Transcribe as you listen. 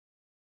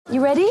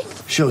You ready?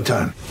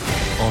 Showtime.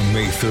 On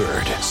May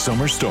 3rd,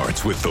 summer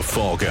starts with The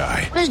Fall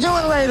Guy. Let's do it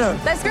later.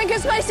 Let's drink a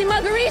spicy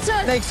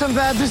margarita. Make some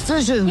bad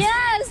decisions.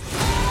 Yes!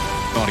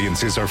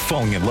 Audiences are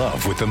falling in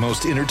love with the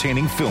most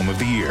entertaining film of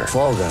the year.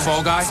 Fall Guy.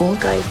 Fall Guy? Fall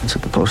Guy. That's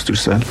what the poster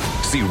said.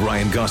 See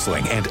Ryan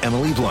Gosling and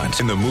Emily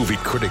Blunt in the movie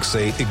critics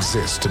say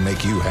exists to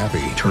make you happy.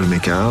 Trying to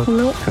make it out?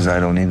 Nope. Because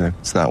I don't either.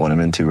 It's not what I'm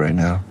into right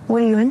now.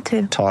 What are you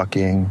into?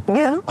 Talking.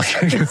 Yeah.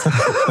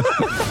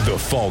 The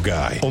Fall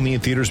Guy. Only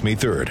in theaters May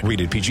 3rd.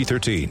 Rated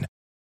PG-13.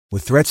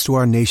 With threats to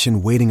our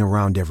nation waiting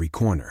around every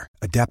corner,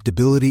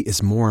 adaptability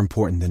is more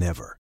important than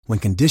ever. When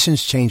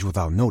conditions change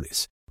without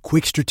notice,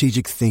 quick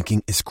strategic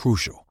thinking is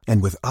crucial.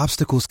 And with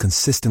obstacles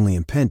consistently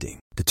impending,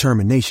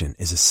 determination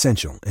is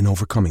essential in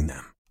overcoming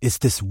them. It's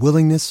this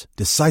willingness,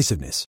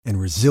 decisiveness, and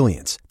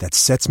resilience that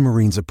sets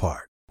Marines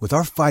apart. With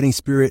our fighting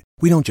spirit,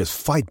 we don't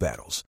just fight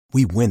battles,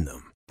 we win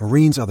them.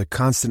 Marines are the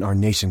constant our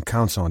nation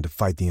counts on to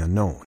fight the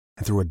unknown.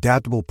 And through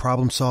adaptable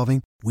problem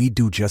solving, we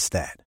do just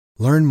that.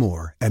 Learn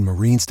more at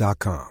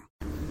Marines.com.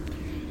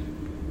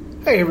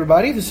 Hey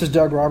everybody, this is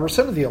Doug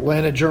Robertson of the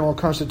Atlanta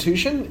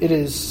Journal-Constitution. It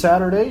is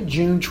Saturday,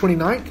 June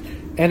 29th,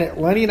 and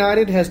Atlanta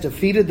United has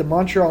defeated the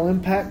Montreal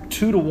Impact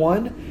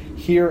 2-1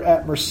 here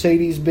at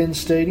Mercedes-Benz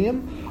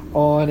Stadium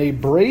on a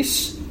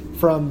brace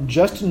from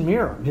Justin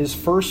Meram, his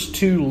first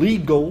 2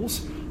 league goals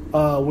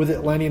with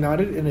Atlanta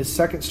United in his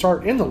second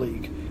start in the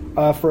league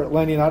for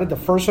Atlanta United. The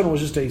first one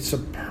was just a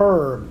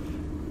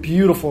superb,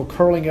 beautiful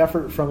curling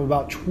effort from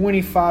about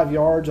 25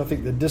 yards, I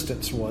think the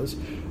distance was,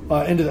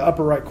 into the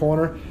upper right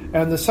corner.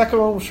 And the second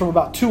one was from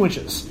about 2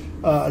 inches,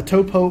 a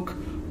toe poke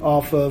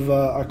off of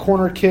a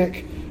corner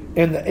kick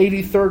in the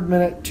 83rd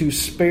minute to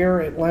spare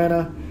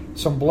Atlanta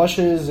some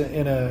blushes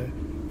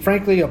in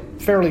frankly, a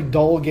fairly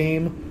dull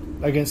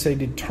game against a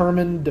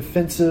determined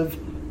defensive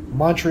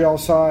Montreal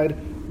side.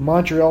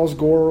 Montreal's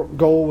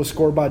goal was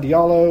scored by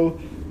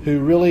Diallo, who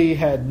really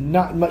had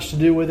not much to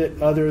do with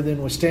it other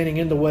than was standing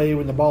in the way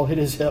when the ball hit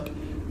his hip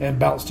and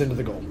bounced into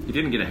the goal. He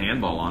didn't get a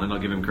handball on it.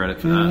 I'll give him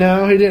credit for that.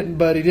 No, he didn't,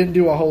 but he didn't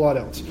do a whole lot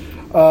else.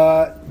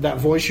 That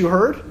voice you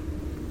heard,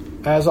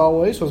 as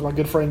always, was my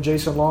good friend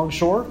Jason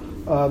Longshore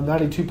of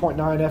 92.9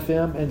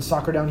 FM and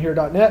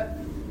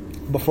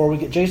SoccerDownHere.net. Before we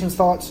get Jason's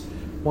thoughts,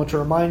 I want to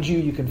remind you,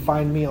 you can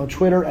find me on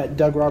Twitter at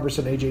Doug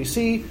Robertson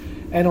AJC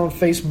and on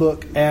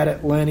Facebook at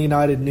Atlanta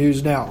United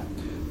News Now.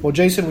 Well,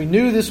 Jason, we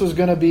knew this was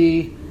going to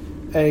be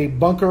a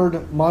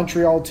bunkered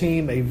Montreal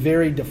team, a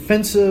very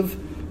defensive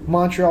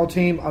Montreal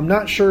team. I'm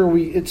not sure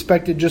we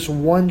expected just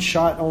one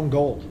shot on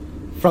goal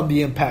from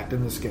the Impact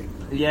in this game.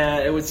 Yeah,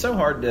 it was so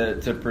hard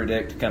to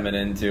predict coming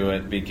into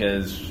it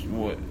because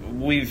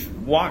we've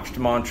watched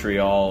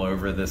Montreal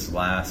over this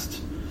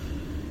last...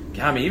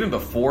 I mean, even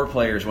before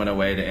players went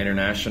away to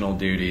international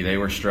duty, they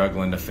were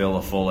struggling to fill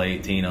a full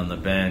 18 on the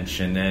bench.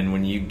 And then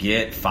when you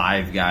get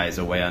 5 guys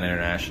away on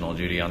international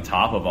duty on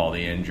top of all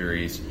the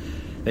injuries,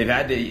 they've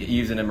had to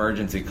use an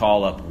emergency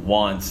call-up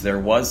once. There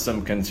was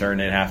some concern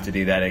they'd have to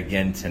do that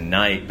again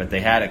tonight, but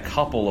they had a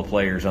couple of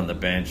players on the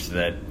bench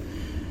that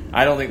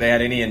I don't think they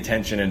had any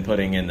intention in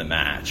putting in the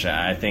match.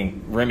 I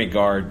think Remy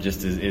Gard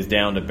just is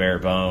down to bare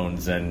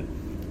bones.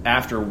 And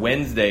after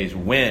Wednesday's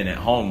win at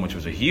home, which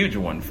was a huge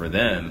one for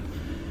them,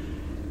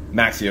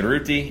 Maxi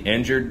Urruti,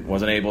 injured,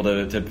 wasn't able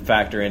to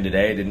factor in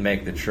today, didn't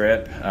make the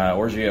trip.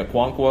 Orji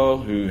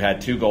Okonkwo, who had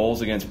 2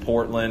 goals against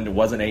Portland,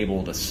 wasn't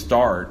able to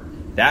start.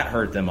 That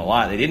hurt them a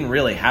lot. They didn't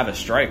really have a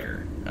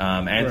striker.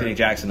 Anthony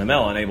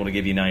Jackson-Hamel unable to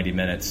give you 90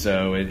 minutes.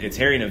 So it's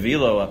Harry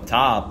Navilo up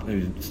top,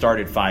 who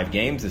started 5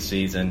 games this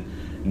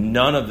season,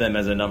 none of them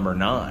as a number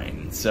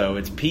 9. So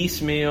it's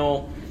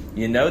piecemeal.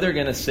 You know they're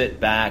going to sit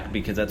back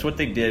because that's what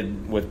they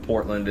did with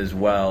Portland as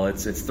well.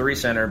 It's 3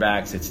 center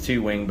backs, it's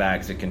 2 wing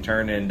backs. It can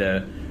turn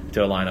into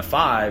a line of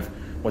 5.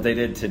 What they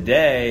did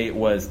today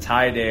was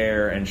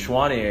Taider and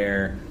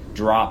Chouanier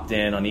dropped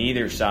in on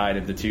either side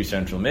of the 2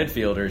 central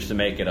midfielders to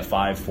make it a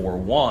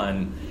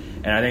 5-4-1.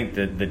 And I think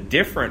that the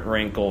different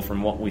wrinkle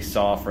from what we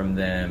saw from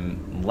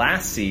them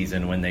last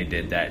season when they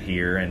did that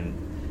here,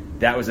 and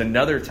that was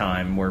another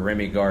time where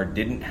Remy Gard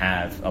didn't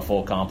have a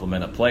full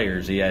complement of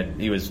players.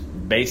 He was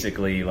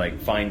basically like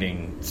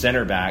finding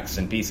center backs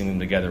and piecing them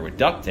together with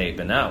duct tape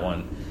in that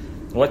one.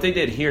 What they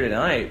did here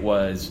tonight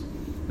was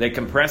they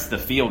compressed the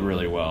field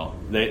really well.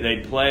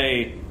 They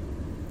play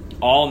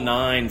all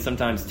 9,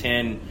 sometimes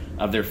 10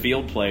 of their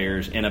field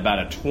players in about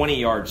a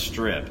 20-yard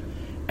strip.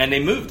 And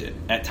they moved it.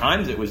 At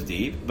times it was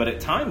deep, but at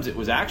times it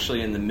was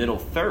actually in the middle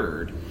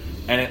third.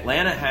 And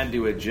Atlanta had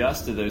to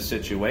adjust to those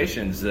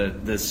situations.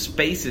 The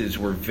spaces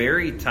were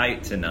very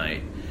tight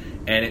tonight,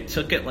 and it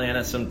took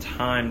Atlanta some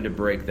time to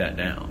break that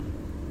down.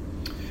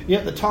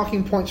 Yeah, the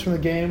talking points from the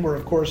game were,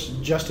 of course,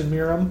 Justin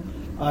Meram,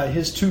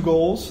 his 2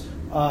 goals,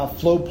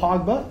 Flo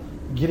Pogba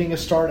getting a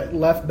start at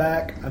left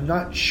back. I'm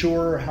not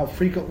sure how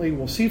frequently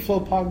we'll see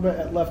Flo Pogba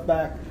at left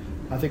back.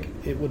 I think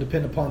it will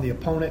depend upon the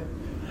opponent.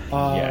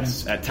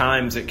 Yes, at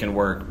times it can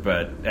work,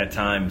 but at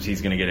times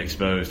he's going to get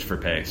exposed for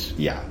pace.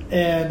 Yeah,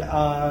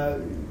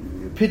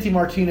 and Pity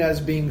Martinez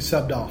being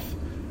subbed off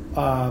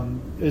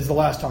is the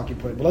last talking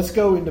point. But let's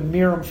go into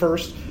Meram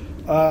first.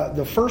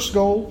 The first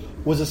goal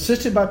was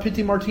assisted by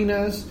Pity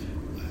Martinez.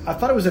 I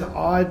thought it was an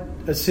odd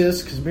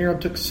assist because Meram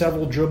took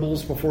several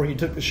dribbles before he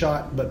took the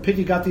shot, but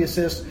Pity got the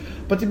assist.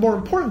 But the more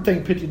important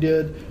thing Pity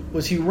did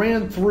was he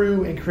ran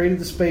through and created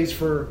the space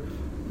for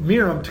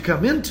Meram to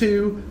come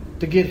into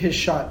to get his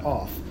shot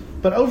off.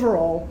 But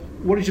overall,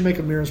 what did you make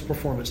of Meram's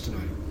performance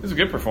tonight? It was a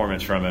good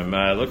performance from him.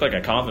 It looked like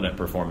a confident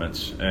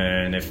performance.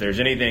 And if there's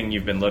anything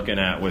you've been looking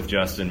at with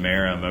Justin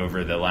Meram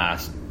over the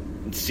last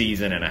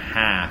season and a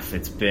half,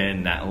 it's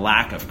been that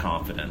lack of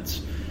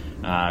confidence.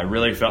 I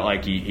really felt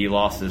like he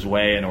lost his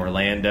way in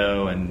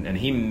Orlando, and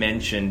he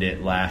mentioned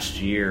it last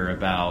year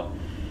about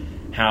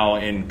how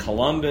in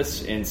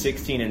Columbus in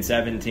 16 and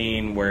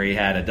 17, where he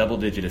had a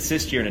double-digit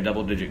assist year and a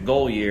double-digit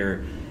goal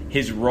year,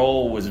 his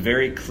role was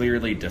very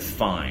clearly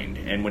defined.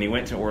 And when he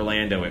went to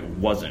Orlando, it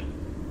wasn't.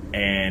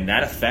 And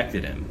that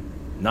affected him.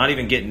 Not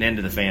even getting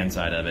into the fan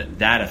side of it,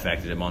 that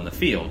affected him on the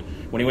field.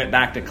 When he went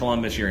back to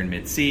Columbus here in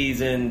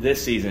midseason,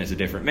 this season is a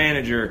different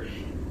manager.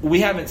 We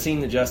haven't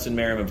seen the Justin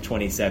Meram of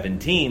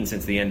 2017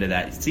 since the end of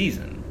that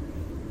season.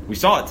 We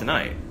saw it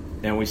tonight.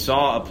 And we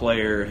saw a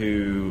player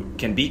who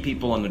can beat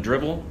people on the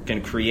dribble,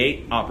 can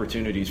create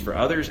opportunities for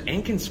others,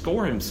 and can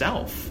score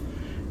himself.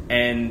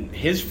 And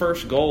his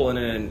first goal in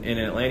an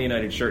Atlanta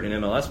United shirt in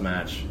an MLS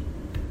match,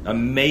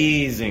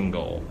 amazing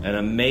goal. An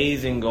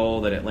amazing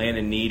goal that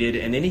Atlanta needed.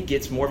 And then he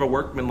gets more of a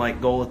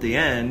workmanlike goal at the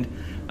end.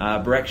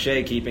 Breck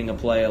Shea keeping a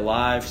play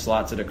alive,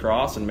 slots it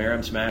across, and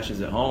Meram smashes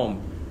it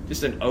home.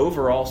 Just an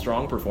overall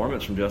strong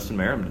performance from Justin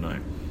Meram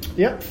tonight.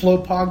 Yep,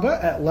 Flo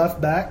Pogba at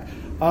left back.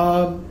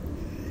 I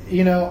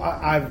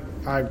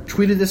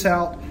tweeted this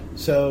out,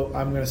 so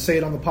I'm going to say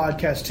it on the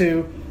podcast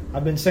too.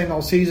 I've been saying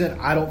all season,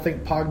 I don't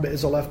think Pogba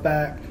is a left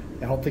back.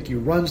 I don't think he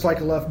runs like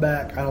a left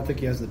back. I don't think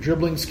he has the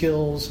dribbling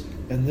skills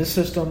in this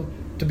system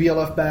to be a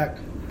left back.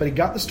 But he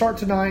got the start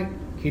tonight.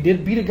 He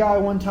did beat a guy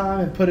one time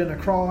and put in a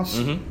cross.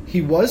 Mm-hmm.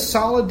 He was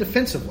solid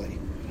defensively.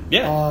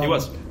 Yeah, he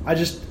was.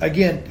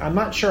 I'm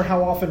not sure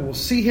how often we'll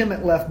see him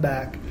at left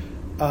back,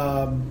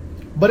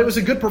 but it was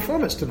a good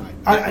performance tonight.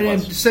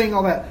 And saying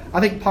all that, I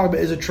think Pogba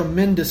is a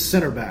tremendous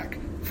center back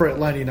for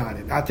Atlanta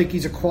United. I think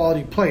he's a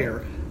quality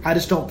player. I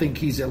just don't think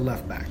he's a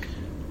left back.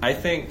 I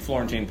think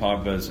Florentin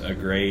Pogba's a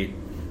great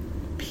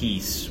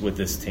piece with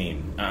this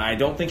team. I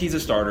don't think he's a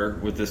starter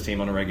with this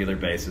team on a regular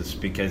basis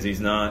because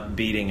he's not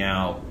beating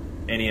out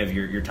any of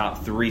your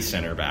top three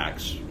center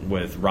backs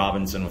with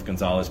Robinson, with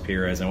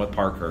Gonzalez-Perez, and with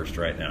Parkhurst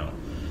right now.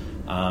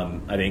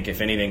 I think if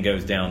anything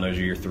goes down, those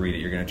are your three that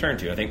you're going to turn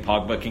to. I think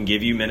Pogba can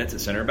give you minutes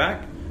at center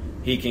back.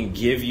 He can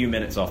give you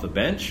minutes off the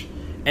bench.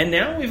 And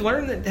now we've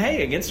learned that,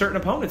 hey, against certain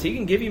opponents, he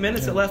can give you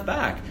minutes at left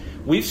back.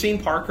 We've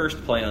seen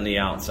Parkhurst play on the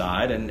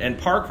outside, and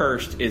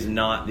Parkhurst is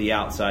not the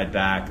outside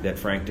back that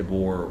Frank de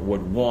Boer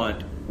would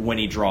want when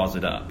he draws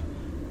it up.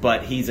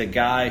 But he's a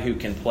guy who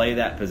can play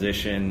that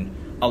position.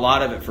 A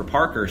lot of it for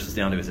Parkhurst is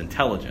down to his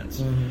intelligence.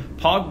 Mm-hmm.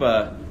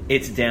 Pogba,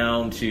 it's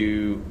down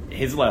to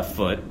his left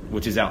foot,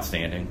 which is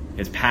outstanding.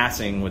 His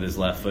passing with his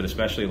left foot,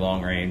 especially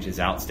long range, is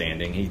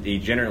outstanding. He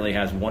generally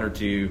has one or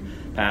two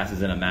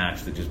passes in a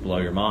match that just blow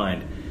your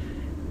mind.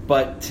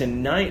 But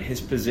tonight,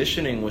 his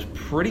positioning was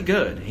pretty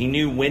good. He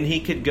knew when he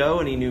could go,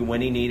 and he knew when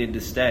he needed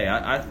to stay.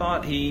 I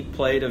thought he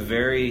played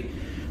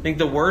I think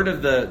the word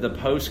of the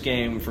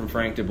post-game from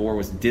Frank de Boer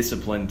was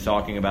disciplined,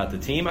 talking about the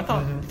team. I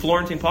thought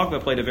Florentin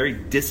Pogba played a very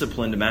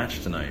disciplined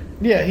match tonight.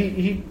 Yeah,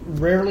 he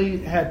rarely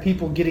had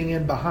people getting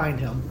in behind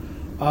him.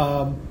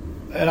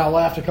 And I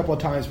laughed a couple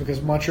of times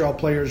because Montreal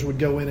players would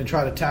go in and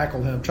try to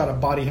tackle him, try to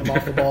body him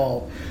off the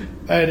ball.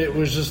 And it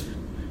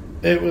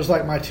was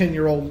like my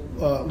 10-year-old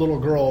little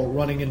girl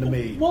running into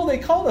me. Well, they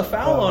called a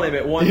foul on him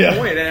at one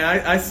point, and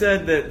I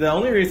said that the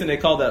only reason they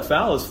called that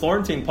foul is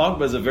Florentin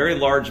Pogba is a very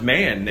large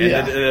man,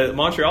 and the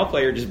Montreal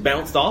player just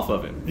bounced off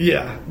of him.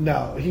 Yeah,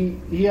 no,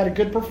 he had a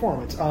good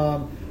performance.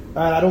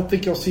 I don't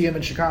think you'll see him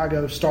in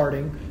Chicago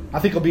starting. I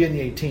think he'll be in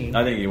the 18.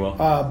 I think he will.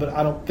 But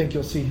I don't think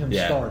you'll see him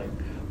starting.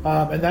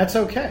 And that's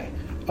okay.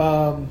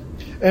 And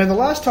the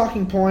last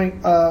talking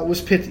point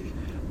was Pity.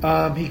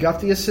 He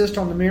got the assist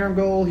on the Meram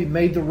goal. He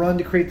made the run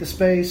to create the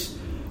space.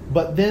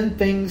 But then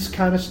things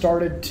kind of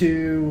started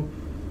to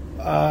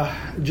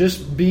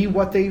just be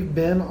what they've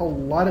been a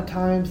lot of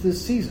times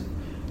this season.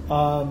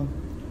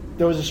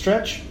 There was a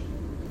stretch,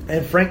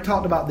 and Frank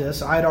talked about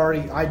this. I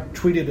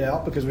tweeted it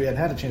out because we hadn't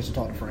had a chance to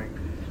talk to Frank.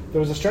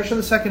 There was a stretch in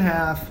the second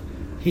half.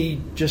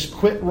 He just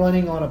quit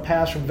running on a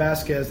pass from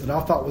Vasquez that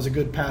I thought was a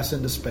good pass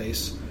into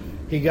space.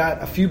 He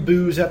got a few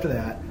boos after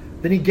that.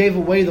 Then he gave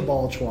away the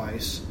ball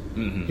twice.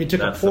 Mm-hmm. He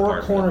took a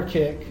poor corner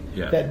kick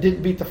that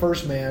didn't beat the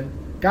first man,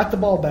 got the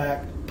ball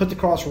back, put the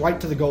cross right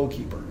to the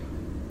goalkeeper.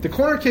 The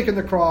corner kick and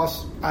the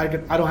cross, I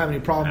don't have any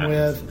problem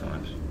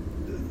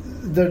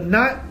with. They're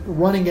not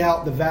running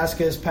out the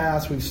Vasquez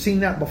pass. We've seen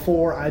that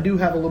before. I do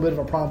have a little bit of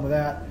a problem with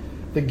that.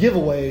 The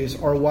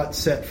giveaways are what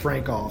set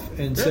Frank off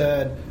and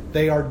said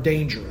they are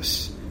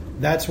dangerous.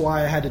 That's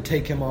why I had to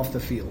take him off the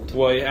field.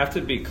 Well, you have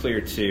to be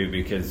clear, too,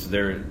 because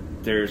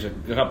there's a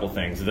couple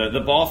things.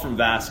 The ball from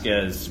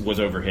Vasquez was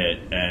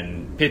overhit,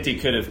 and Pitti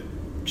could have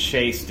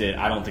chased it.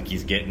 I don't think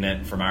he's getting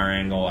it from our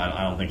angle.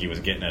 I don't think he was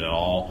getting it at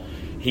all.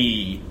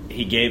 He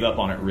gave up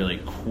on it really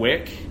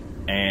quick,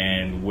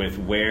 and with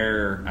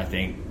where I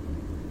think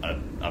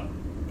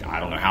I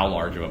don't know how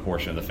large of a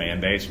portion of the fan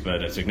base,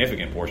 but a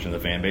significant portion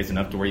of the fan base,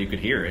 enough to where you could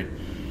hear it,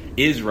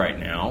 is right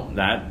now,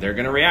 that they're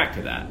going to react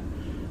to that.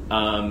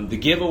 The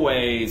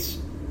giveaways,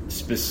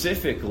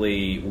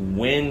 specifically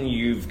when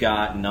you've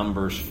got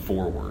numbers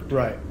forward.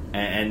 Right.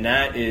 And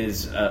that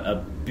is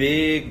a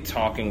big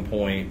talking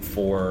point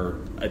for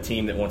a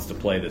team that wants to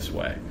play this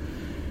way.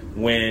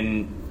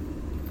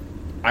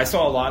 When I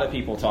saw a lot of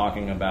people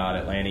talking about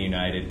Atlanta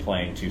United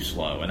playing too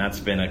slow, and that's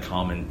been a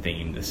common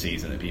theme this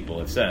season that people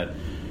have said.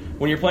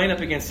 When you're playing up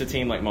against a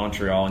team like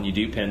Montreal and you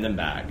do pin them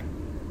back,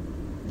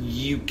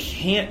 you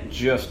can't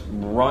just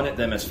run at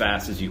them as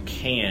fast as you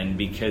can,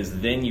 because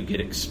then you get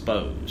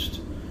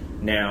exposed.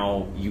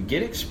 Now, you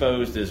get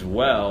exposed as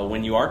well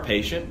when you are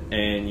patient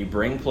and you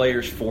bring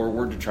players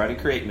forward to try to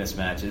create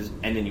mismatches,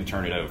 and then you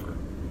turn it over.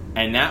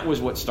 And that was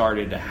what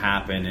started to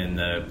happen in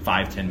the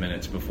 5-10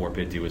 minutes before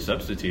Pitti was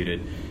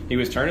substituted. He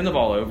was turning the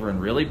ball over in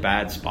really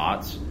bad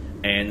spots,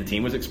 and the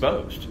team was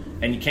exposed.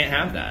 And you can't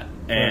have that.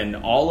 And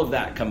all of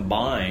that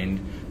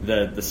combined,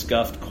 the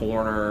scuffed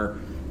corner,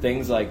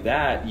 things like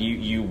that,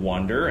 you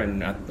wonder,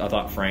 and I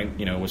thought Frank,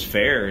 was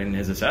fair in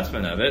his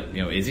assessment of it.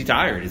 Is he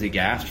tired? Is he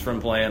gassed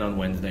from playing on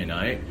Wednesday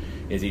night?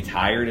 Is he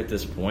tired at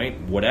this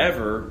point?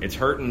 Whatever, it's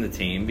hurting the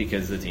team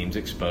because the team's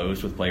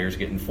exposed with players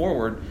getting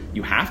forward.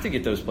 You have to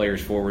get those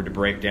players forward to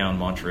break down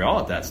Montreal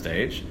at that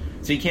stage,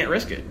 so you can't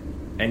risk it.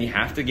 And you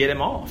have to get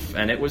him off.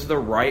 And it was the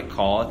right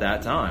call at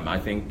that time. I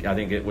think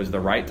it was the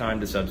right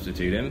time to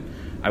substitute him.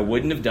 I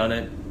wouldn't have done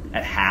it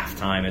at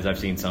halftime, as I've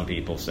seen some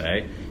people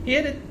say. He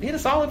had a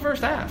solid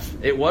first half.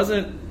 It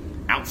wasn't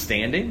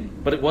outstanding,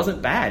 but it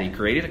wasn't bad. He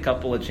created a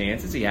couple of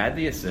chances. He had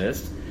the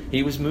assist.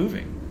 He was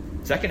moving.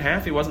 Second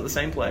half, he wasn't the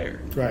same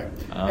player. Right.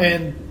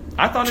 And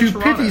I thought to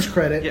Pitti's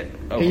credit,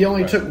 he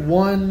only took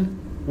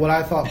one, what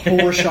I thought,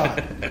 poor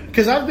shot.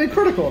 Because I've been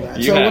critical of that.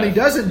 When he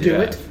doesn't do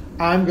it,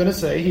 I'm going to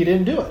say he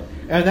didn't do it.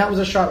 And that was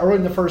a shot early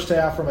in the first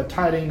half from a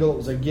tight angle. It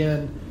was,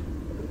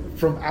 again,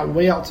 from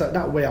way outside,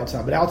 not way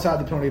outside, but outside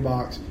the penalty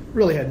box.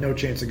 Really had no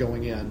chance of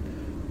going in.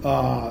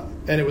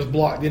 And it was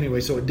blocked anyway,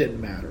 so it didn't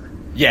matter.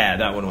 Yeah,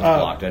 that one was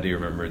blocked. I do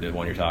remember the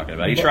one you're talking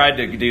about. He tried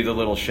to do the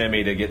little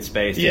shimmy to get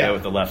space to go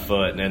with the left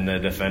foot, and then the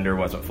defender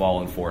wasn't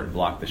falling for it and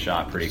blocked the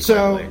shot pretty quickly.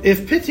 So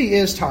if Pitti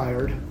is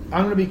tired,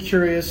 I'm going to be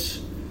curious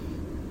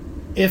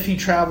if he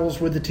travels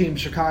with the team to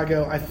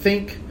Chicago. I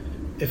think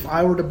if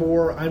I were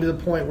DeBoer, I'm to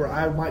the point where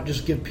I might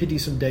just give Pitti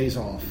some days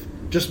off.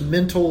 Just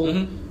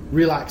mental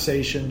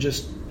relaxation.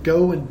 Just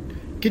go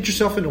and get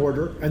yourself in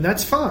order, and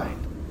that's fine.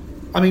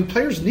 I mean,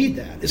 players need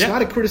that. It's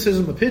not a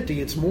criticism of Pitti.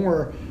 It's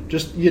more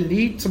just you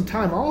need some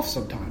time off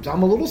sometimes.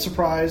 I'm a little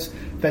surprised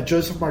that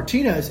Joseph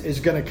Martinez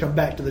is going to come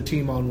back to the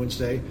team on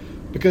Wednesday,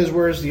 because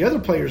whereas the other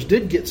players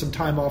did get some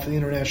time off in the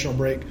international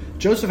break,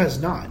 Joseph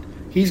has not.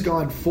 He's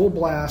gone full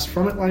blast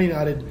from Atlanta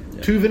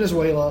United to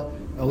Venezuela,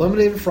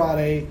 eliminated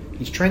Friday.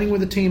 He's training with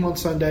the team on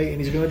Sunday,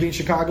 and he's going to be in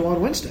Chicago on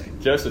Wednesday.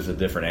 Joseph's a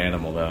different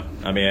animal, though.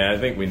 I mean, I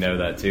think we know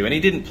that, too. And he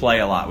didn't play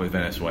a lot with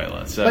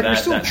Venezuela. So you're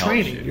still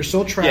training. You're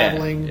still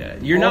traveling.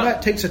 All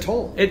that takes a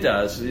toll. It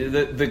does.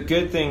 The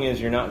good thing is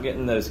you're not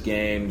getting those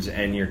games,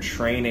 and you're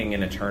training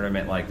in a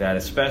tournament like that,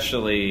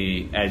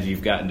 especially as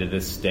you've gotten to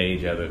this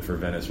stage of it for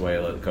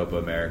Venezuela, the Copa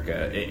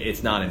America.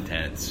 It's not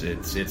intense.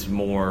 It's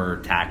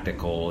more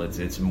tactical.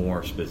 It's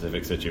more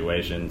specific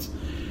situations.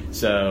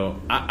 So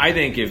I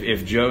think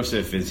if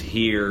Joseph is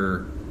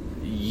here,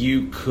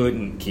 you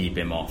couldn't keep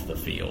him off the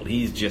field.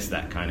 He's just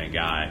that kind of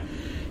guy.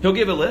 He'll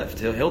give a lift.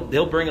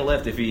 He'll bring a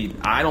lift.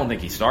 I don't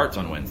think he starts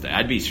on Wednesday.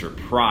 I'd be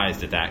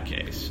surprised at that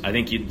case. I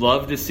think you'd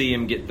love to see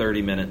him get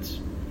 30 minutes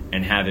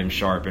and have him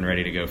sharp and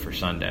ready to go for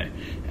Sunday.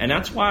 And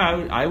that's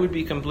why I would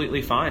be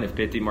completely fine if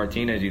Pitti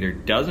Martinez either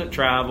doesn't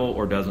travel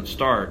or doesn't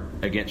start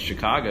against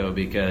Chicago,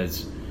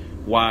 because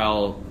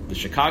while the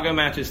Chicago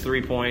match is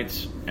 3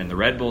 points and the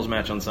Red Bulls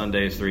match on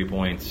Sunday is 3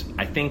 points,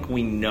 I think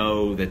we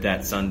know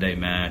that Sunday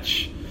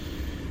match,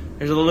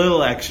 there's a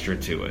little extra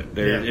to it.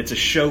 It's a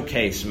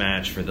showcase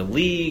match for the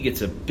league.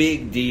 It's a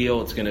big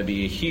deal. It's going to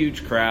be a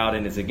huge crowd,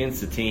 and it's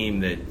against a team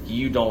that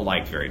you don't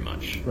like very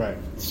much. Right.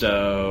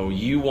 So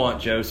you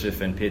want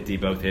Joseph and Pitti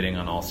both hitting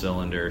on all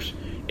cylinders.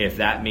 If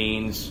that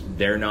means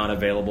they're not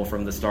available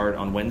from the start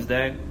on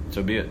Wednesday,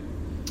 so be it.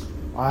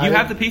 You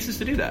have the pieces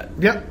to do that.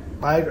 Yep.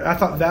 I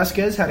thought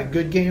Vasquez had a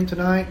good game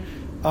tonight.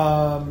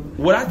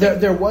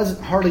 There wasn't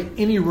hardly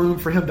any room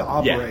for him to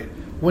operate.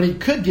 Yeah. When he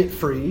could get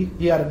free,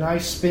 he had a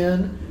nice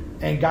spin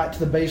and got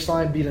to the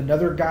baseline, beat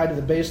another guy to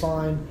the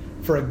baseline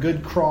for a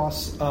good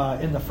cross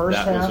in the first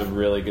half. That was a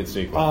really good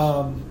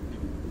sequence.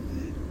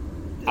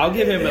 I'll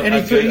give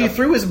him he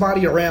threw his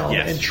body around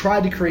and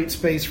tried to create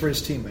space for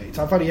his teammates.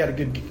 I thought he had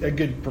a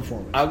good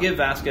performance. I'll give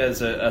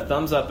Vasquez a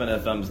thumbs up and a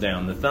thumbs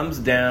down. The thumbs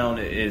down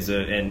is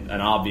an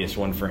obvious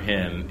one for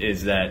him,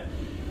 is that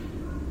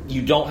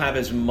you don't have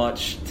as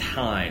much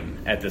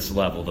time at this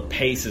level. The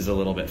pace is a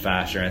little bit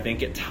faster. I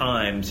think at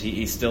times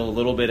he's still a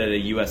little bit at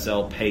a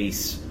USL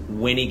pace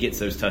when he gets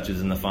those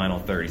touches in the final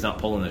third. He's not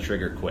pulling the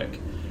trigger quick.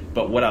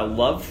 But what I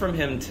loved from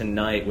him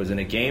tonight was in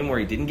a game where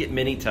he didn't get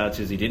many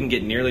touches, he didn't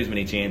get nearly as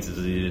many chances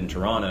as he did in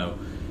Toronto,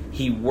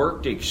 he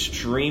worked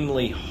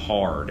extremely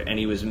hard, and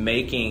he was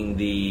making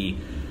the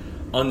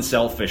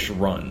unselfish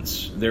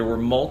runs. There were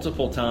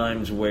multiple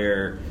times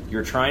where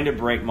you're trying to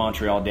break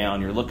Montreal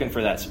down, you're looking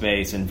for that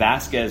space, and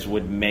Vasquez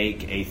would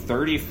make a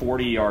 30,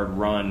 40-yard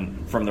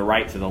run from the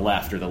right to the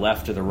left or the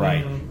left to the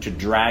right to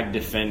drag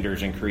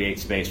defenders and create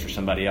space for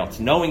somebody else,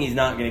 knowing he's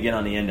not going to get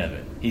on the end of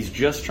it. He's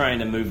just trying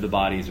to move the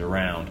bodies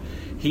around.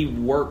 He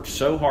worked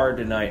so hard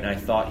tonight, and I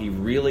thought he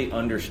really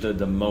understood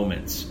the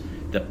moments.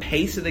 The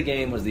pace of the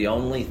game was the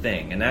only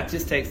thing, and that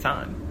just takes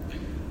time.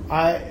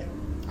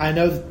 I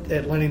know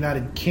that Atlanta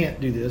United can't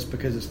do this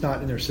because it's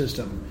not in their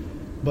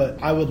system,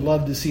 but I would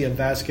love to see a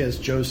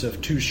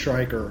Vasquez-Joseph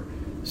two-striker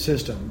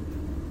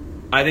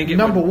system. I think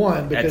number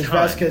one, because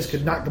Vasquez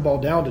could knock the ball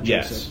down to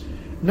Joseph. Yes.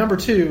 Number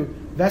two,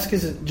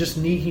 Vasquez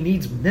he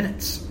needs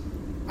minutes.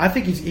 I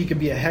think he could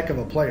be a heck of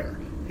a player.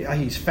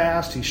 He's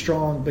fast, he's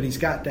strong, but he's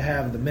got to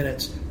have the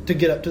minutes to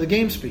get up to the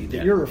game speed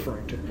that you're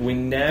referring to. And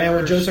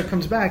when Joseph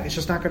comes back, it's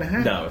just not going to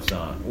happen. No, it's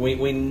not.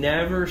 We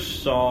never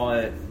saw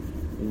it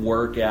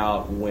work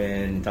out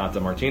when Tata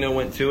Martino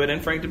went to it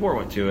and Frank DeBoer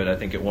went to it, I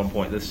think, at one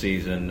point this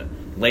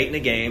season. Late in a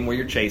game where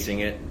you're chasing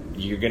it,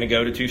 you're going to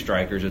go to two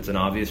strikers. It's an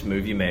obvious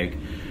move you make.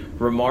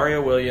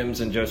 Romario Williams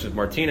and Joseph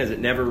Martinez, it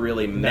never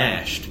really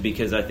meshed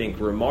because I think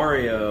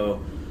Romario,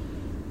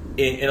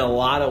 in a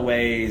lot of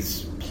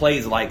ways,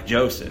 plays like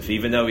Joseph.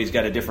 Even though he's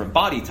got a different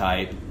body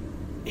type,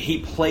 he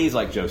plays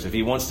like Joseph.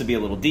 He wants to be a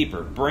little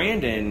deeper.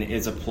 Brandon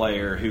is a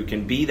player who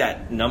can be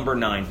that number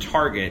 9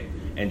 target,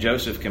 and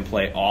Joseph can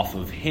play off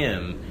of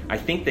him. I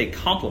think they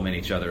complement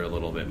each other a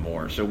little bit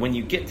more. So when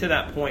you get to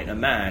that point in a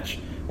match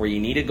where you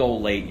need a goal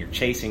late, you're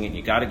chasing it, and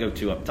you got to go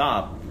 2 up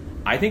top,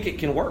 I think it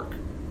can work.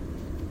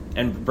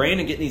 And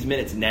Brandon getting these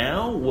minutes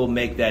now will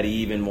make that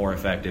even more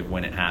effective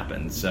when it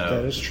happens. So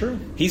that is true.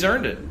 He's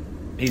earned it.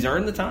 He's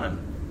earned the time.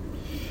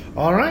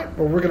 All right.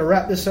 Well, we're going to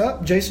wrap this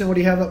up. Jason, what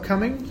do you have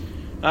upcoming?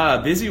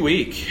 Busy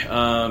week.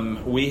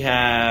 We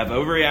have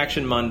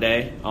Overreaction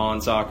Monday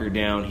on Soccer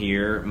Down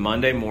Here.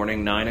 Monday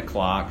morning, 9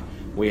 o'clock.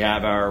 We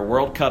have our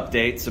World Cup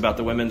dates about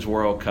the Women's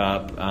World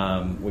Cup.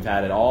 We've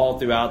had it all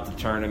throughout the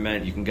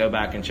tournament. You can go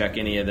back and check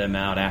any of them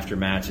out after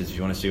matches if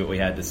you want to see what we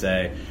had to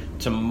say.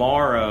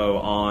 Tomorrow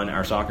on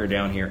our Soccer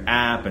Down Here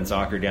app and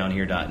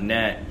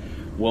soccerdownhere.net,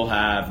 we'll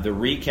have the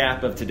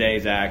recap of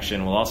today's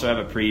action. We'll also have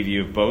a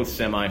preview of both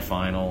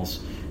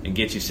semifinals and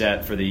get you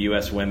set for the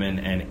U.S. women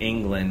and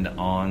England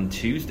on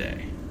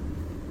Tuesday.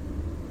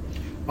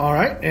 All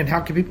right. And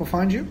how can people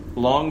find you?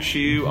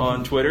 Longshoe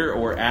on Twitter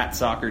or at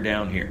Soccer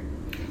Down Here.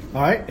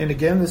 All right. And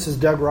again, this is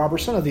Doug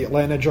Robertson of the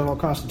Atlanta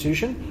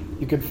Journal-Constitution.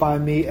 You can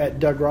find me at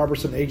Doug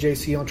Robertson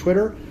AJC on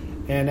Twitter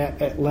and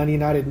at Atlanta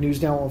United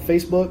News Now on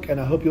Facebook. And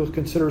I hope you'll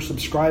consider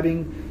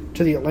subscribing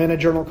to the Atlanta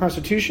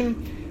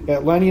Journal-Constitution.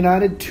 Atlanta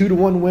United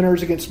 2-1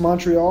 winners against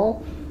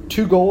Montreal.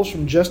 2 goals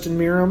from Justin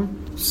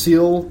Meram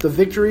seal the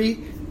victory,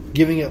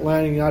 giving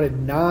Atlanta United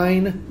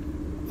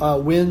 9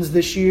 wins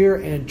this year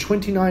and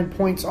 29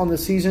 points on the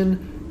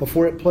season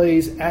before it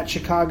plays at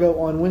Chicago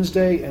on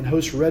Wednesday and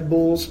hosts Red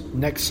Bulls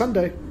next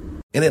Sunday.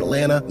 In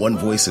Atlanta, one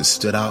voice has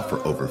stood out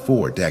for over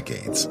 4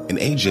 decades. An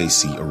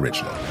AJC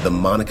original, The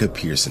Monica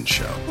Pearson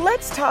Show.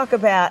 Let's talk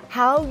about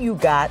how you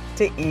got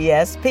to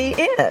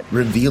ESPN.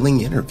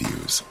 Revealing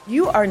interviews.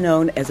 You are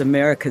known as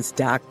America's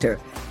doctor,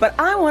 but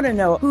I want to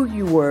know who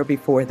you were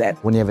before that.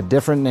 When you have a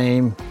different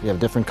name, you have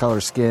different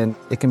color skin,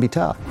 it can be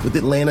tough. With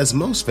Atlanta's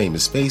most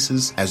famous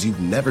faces as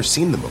you've never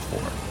seen them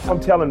before. I'm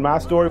telling my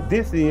story.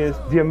 This is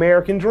the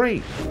American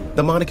dream.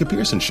 The Monica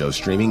Pearson Show,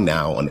 streaming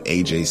now on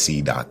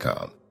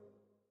AJC.com.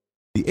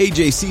 The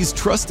AJC's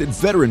trusted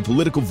veteran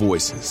political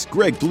voices,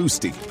 Greg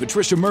Bluestein,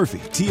 Patricia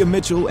Murphy, Tia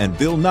Mitchell, and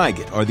Bill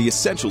Nygut, are the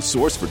essential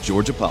source for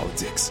Georgia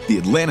politics. The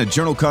Atlanta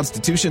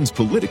Journal-Constitution's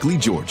Politically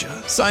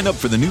Georgia. Sign up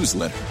for the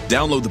newsletter,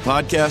 download the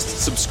podcast,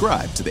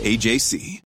 subscribe to the AJC.